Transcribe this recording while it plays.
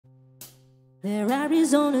Their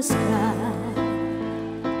Arizona sky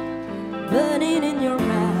burning in your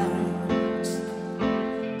eyes.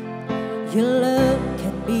 You look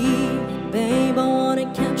at me, babe, I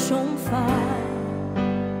wanna catch on fire.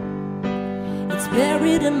 It's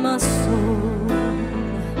buried in my soul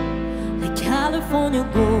like California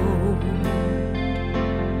gold.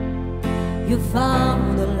 You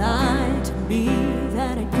found a light to me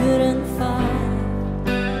that I couldn't find.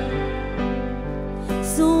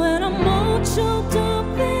 So when I'm all choked up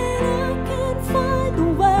and I can't find the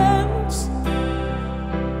words,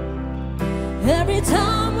 every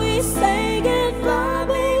time we say goodbye,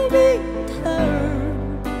 baby, it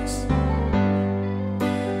hurts.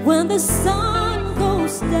 When the sun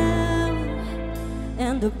goes down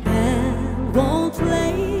and the band won't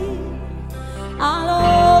play, I'll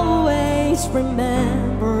always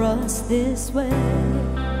remember us this way.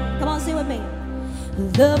 Come on, sing with me.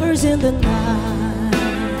 Lovers in the night,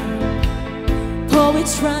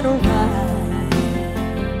 poets trying to write.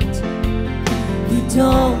 We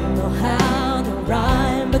don't know how to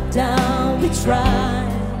rhyme, but down we try.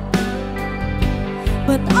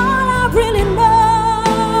 But all I really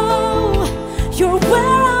know, you're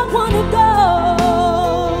where I wanna go.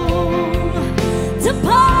 The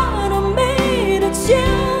part of me that you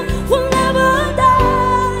will never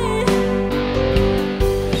die.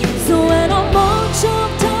 So when I'm all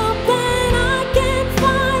choked up and I can't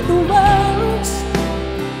find the words,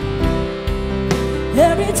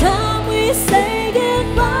 every time we say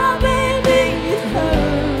goodbye, baby, it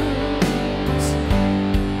hurts.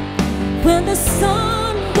 When the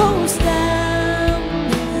sun goes down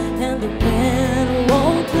and the band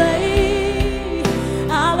won't play,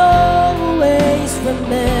 I'll always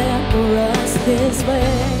remember us this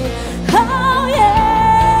way. Oh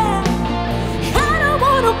yeah, I don't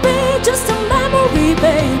wanna be just a memory,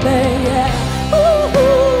 baby. Yeah. Ooh,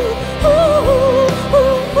 ooh, ooh,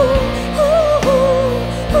 ooh, ooh, ooh, ooh,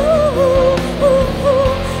 ooh,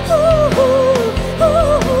 ooh,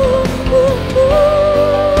 ooh, ooh.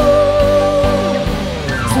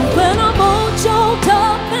 So when I'm all choked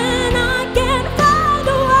up and I can't find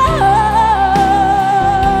the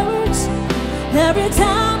words, every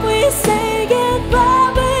time we say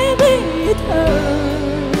goodbye, baby, it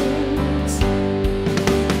hurts.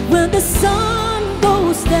 When the sun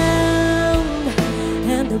goes down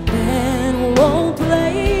and the band won't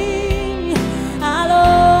play, I'll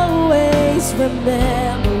always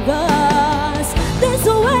remember us this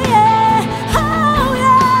way. Oh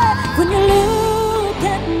yeah, when you look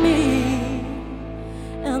at me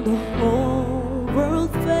and the whole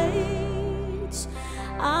world fades,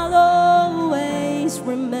 I'll always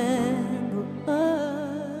remember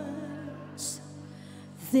us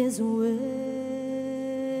this way.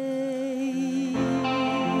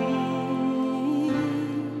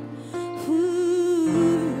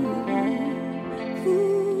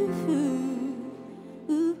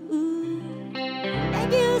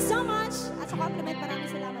 Thank you so much. At sa compliment, maraming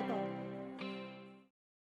salamat.